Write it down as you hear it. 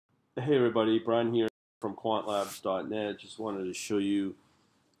Hey everybody, Brian here from quantlabs.net. Just wanted to show you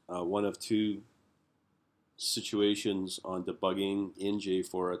one of two situations on debugging in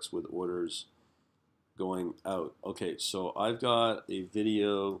JForex with orders going out. Okay, so I've got a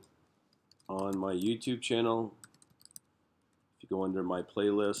video on my YouTube channel. If you go under my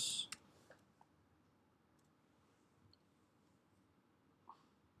playlists,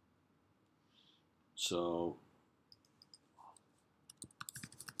 so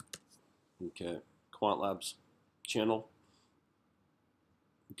okay, QuantLabs channel,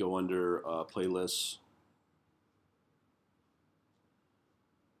 go under playlists.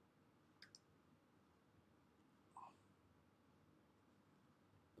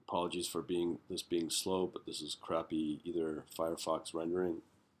 Apologies for this being slow, but this is crappy either Firefox rendering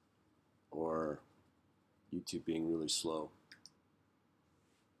or YouTube being really slow.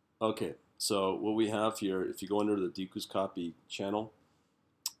 Okay, so what we have here, if you go under the Dukascopy channel,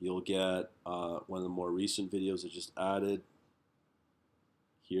 you'll get one of the more recent videos I just added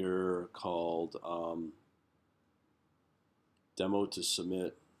here called Demo to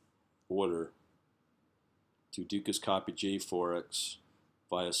Submit Order to Dukascopy JForex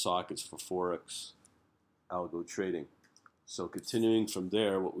via sockets for forex algo trading. So continuing from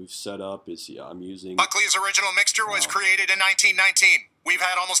there, what we've set up is I'm using Buckley's original mixture was created in 1919. We've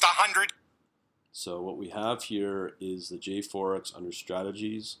had almost 100. So what we have here is the JForex under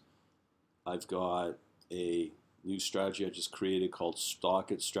strategies. I've got a new strategy I just created called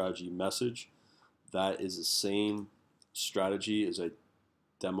Socket Strategy Message. That is the same strategy as I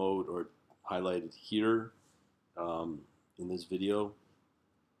demoed or highlighted here in this video.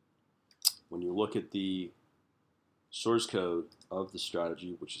 When you look at the source code of the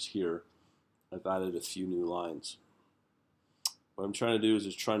strategy, which is here, I've added a few new lines. What I'm trying to do is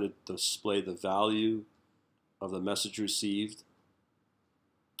just trying to display the value of the message received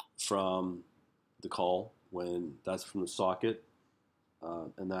from the call when that's from the socket,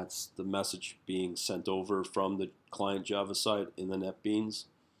 and that's the message being sent over from the client Java side in the Netbeans.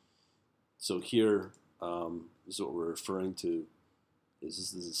 So here is what we're referring to. This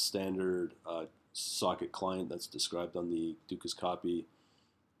is a standard socket client that's described on the Dukascopy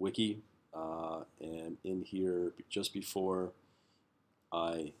wiki, and in here just before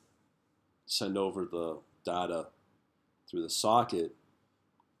I send over the data through the socket,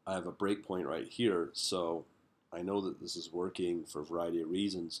 I have a breakpoint right here. So I know that this is working for a variety of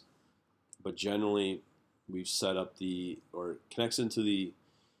reasons, but generally we've set up or connects into the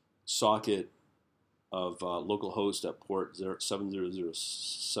socket of localhost at port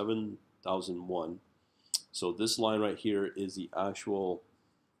 7001. So this line right here is the actual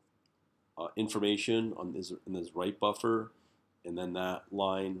information in this write buffer, and then that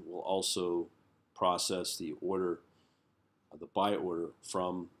line will also process the order, the buy order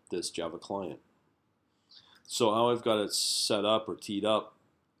from this Java client. So how I've got it set up or teed up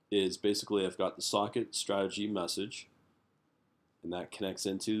is basically I've got the socket strategy message, and that connects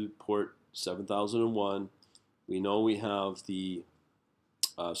into port 7001. We know we have the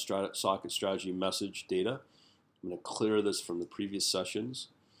socket strategy message data. I'm going to clear this from the previous sessions.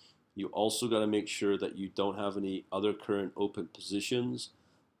 You also got to make sure that you don't have any other current open positions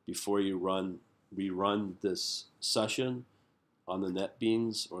before you rerun this session on the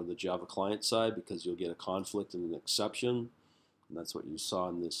Netbeans or the Java client side, because you'll get a conflict and an exception, and that's what you saw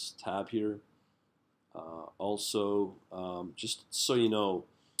in this tab here. Also, just so you know,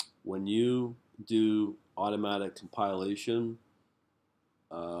 when you do automatic compilation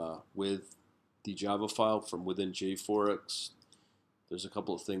with the Java file from within JForex, there's a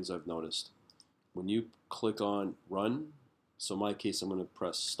couple of things I've noticed. When you click on run, so in my case I'm going to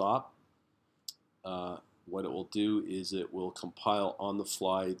press stop, what it will do is it will compile on the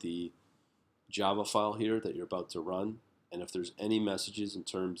fly the Java file here that you're about to run, and if there's any messages in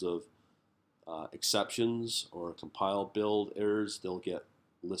terms of exceptions or compile build errors, they'll get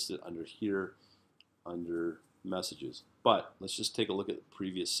listed under here under messages. But let's just take a look at the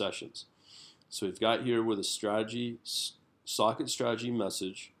previous sessions. So we've got here with a socket strategy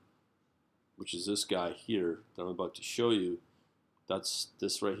message, which is this guy here that I'm about to show you. That's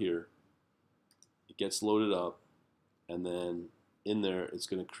this right here. It gets loaded up, and then in there it's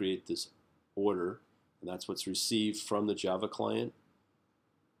going to create this order, and that's what's received from the Java client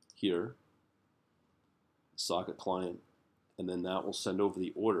here, socket client, and then that will send over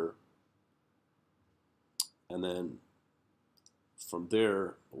the order, and then from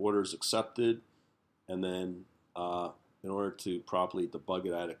there the order is accepted, and then in order to properly debug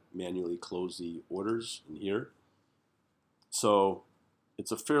it, I had to manually close the orders in here. So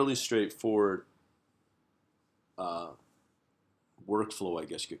it's a fairly straightforward workflow, I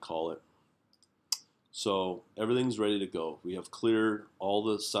guess you could call it. So everything's ready to go. We have cleared all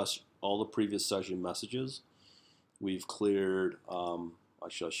the previous session messages. We've cleared,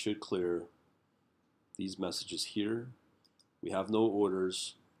 actually I should clear these messages here. We have no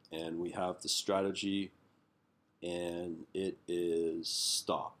orders, and we have the strategy, and it is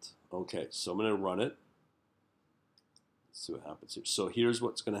stopped. Okay, so I'm going to run it. Let's see what happens here. So here's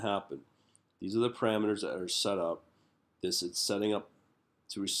what's going to happen. These are the parameters that are set up. This is setting up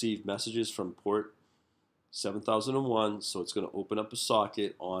to receive messages from port 7001, so it's going to open up a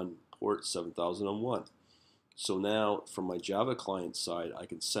socket on port 7001. So now from my Java client side, I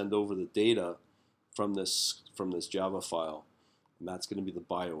can send over the data from this Java file, and that's going to be the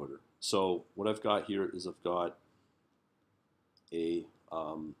buy order. So what I've got here is I've got a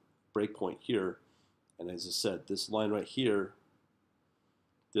breakpoint here, and as I said, this line right here,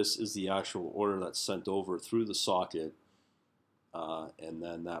 this is the actual order that's sent over through the socket, and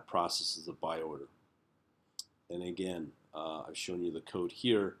then that processes the buy order. And again, I've shown you the code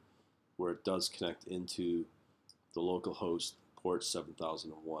here where it does connect into the local host port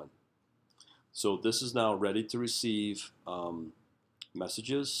 7001. So this is now ready to receive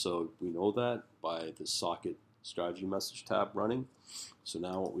messages. So we know that by the socket strategy message tab running. So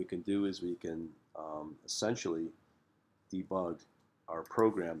now what we can do is we can essentially debug our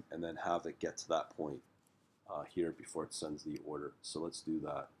program and then have it get to that point here before it sends the order. So let's do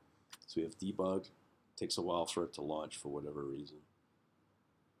that. So we have debug. Takes a while for it to launch for whatever reason.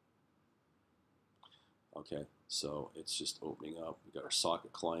 Okay, so it's just opening up. We got our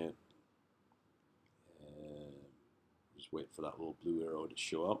socket client, and just wait for that little blue arrow to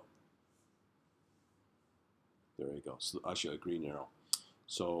show up. There you go. So actually a green arrow.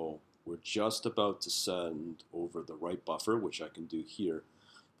 So we're just about to send over the right buffer, which I can do here.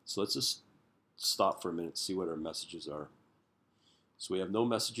 So let's just stop for a minute, see what our messages are. So we have no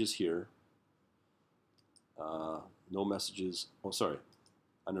messages here. No messages. Oh, sorry.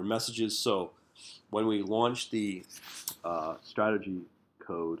 Under messages, so when we launch the strategy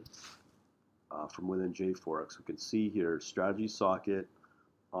code from within JForex, we can see here strategy socket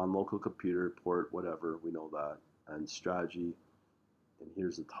on local computer port whatever, we know that, and strategy, and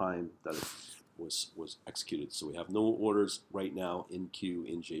here's the time that it was executed. So we have no orders right now in queue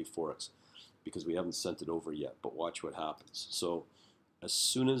in JForex because we haven't sent it over yet. But watch what happens. So as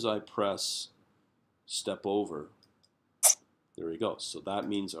soon as I press step over, there we go. So that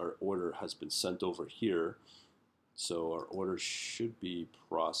means our order has been sent over here. So our order should be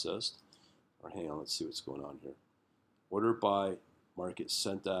processed. Or hang on, let's see what's going on here. Order by market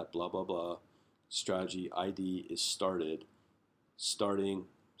sent at blah blah blah. Strategy ID is started. Starting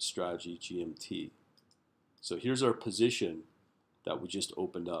strategy GMT. So here's our position that we just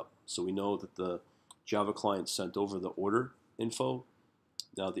opened up. So we know that the Java client sent over the order info.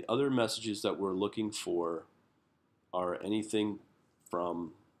 Now the other messages that we're looking for are anything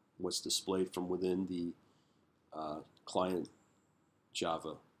from what's displayed from within the client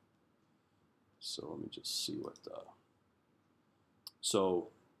Java. So let me just see what so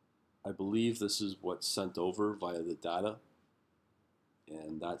I believe this is what's sent over via the data,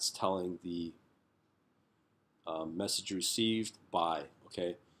 and that's telling the message received by.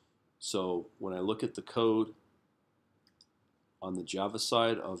 Okay, so when I look at the code on the Java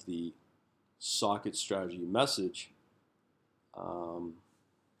side of the socket strategy message,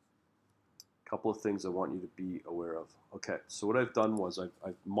 couple of things I want you to be aware of. Okay, so what I've done was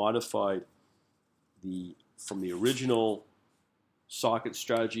I've modified from the original socket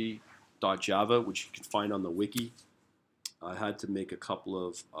strategy.java, which you can find on the wiki. I had to make a couple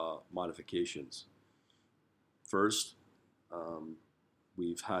of modifications. First,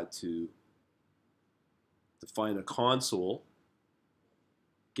 we've had to define a console,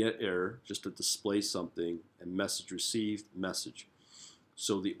 get error, just to display something, and message received, message.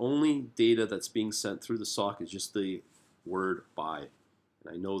 So the only data that's being sent through the socket is just the word buy.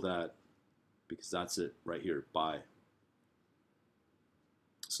 And I know that because that's it right here, buy.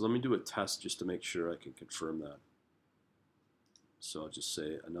 So let me do a test just to make sure I can confirm that. So I'll just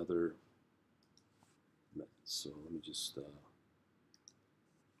say another. So let me just,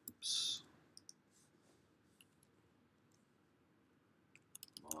 oops.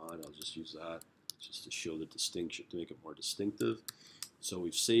 Mod, I'll just use that just to show the distinction, to make it more distinctive. So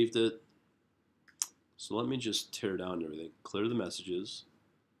we've saved it. So let me just tear down everything, clear the messages,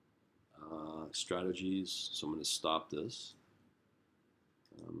 strategies. So I'm going to stop this.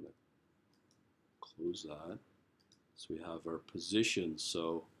 I'm going to close that. So we have our position.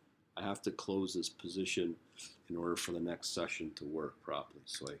 So I have to close this position in order for the next session to work properly.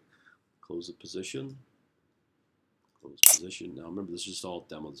 So I close the position, Close position. Now remember, this is just all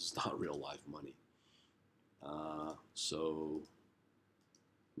demo. This is not real live money. So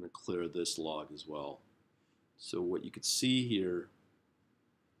I'm going to clear this log as well. So what you could see here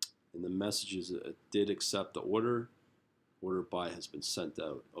in the messages, it did accept the order. Order buy has been sent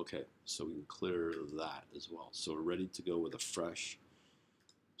out. Okay, so we can clear that as well. So we're ready to go with a fresh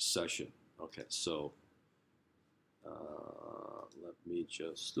session. Okay, so let me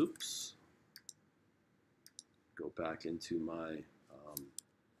just, oops, go back into my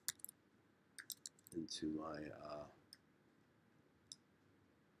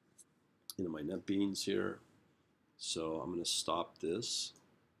my Netbeans here. So I'm going to stop this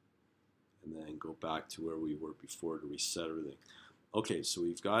and then go back to where we were before to reset everything. Okay, so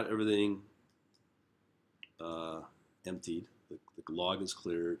we've got everything emptied. The log is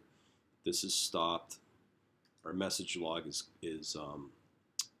cleared. This is stopped. Our message log is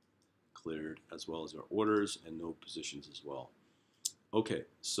cleared, as well as our orders and no positions as well. Okay,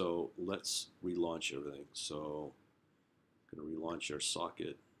 so let's relaunch everything. So I'm going to relaunch our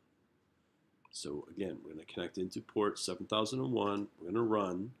socket. So again, we're going to connect into port 7001. We're going to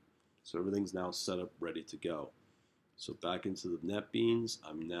run. So everything's now set up, ready to go. So back into the Netbeans,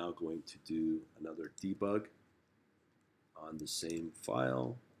 I'm now going to do another debug on the same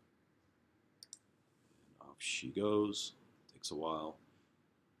file. And off she goes. Takes a while.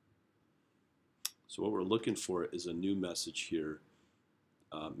 So what we're looking for is a new message here.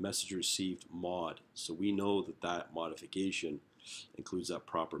 Message received mod. So we know that that modification includes that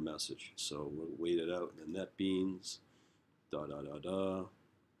proper message. So we'll wait it out in the Netbeans.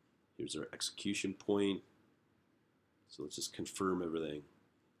 Here's our execution point. So let's just confirm everything.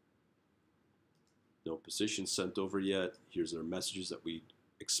 No position sent over yet. Here's our messages that we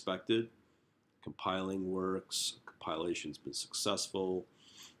expected. Compiling works. Compilation's been successful.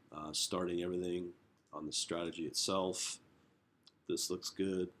 Starting everything on the strategy itself. This looks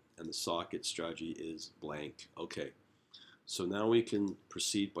good. And the socket strategy is blank. Okay. So now we can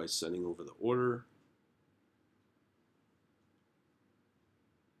proceed by sending over the order.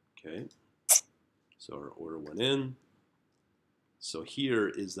 Okay. So our order went in. So here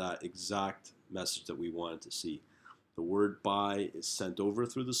is that exact message that we wanted to see. The word buy is sent over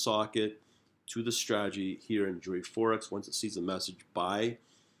through the socket to the strategy here in JForex. Once it sees the message buy,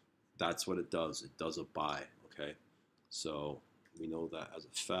 that's what it does. It does a buy. Okay. So we know that as a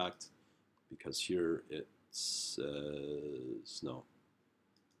fact because here it says no.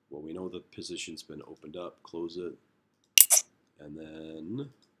 Well, we know the position's been opened up. Close it. And then let's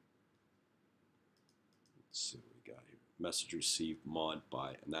see what we got here. Message received mod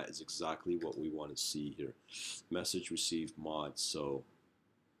buy, and that is exactly what we want to see here. Message received mod. So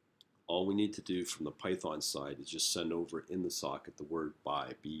all we need to do from the Python side is just send over in the socket the word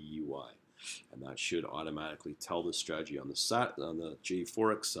buy, B-U-Y, and that should automatically tell the strategy on the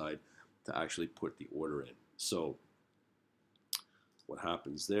JForex side to actually put the order in. So what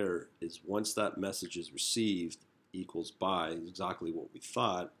happens there is once that message is received equals buy, exactly what we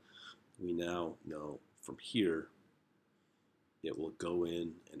thought, we now know from here it will go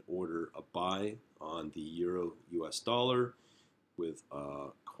in and order a buy on the euro US dollar with a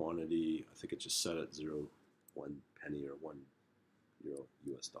quantity, I think it just set at 0.1 penny or 1 euro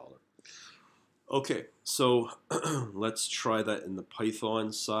US dollar. Okay, so let's try that in the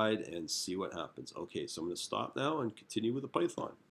Python side and see what happens. Okay, so I'm going to stop now and continue with the Python.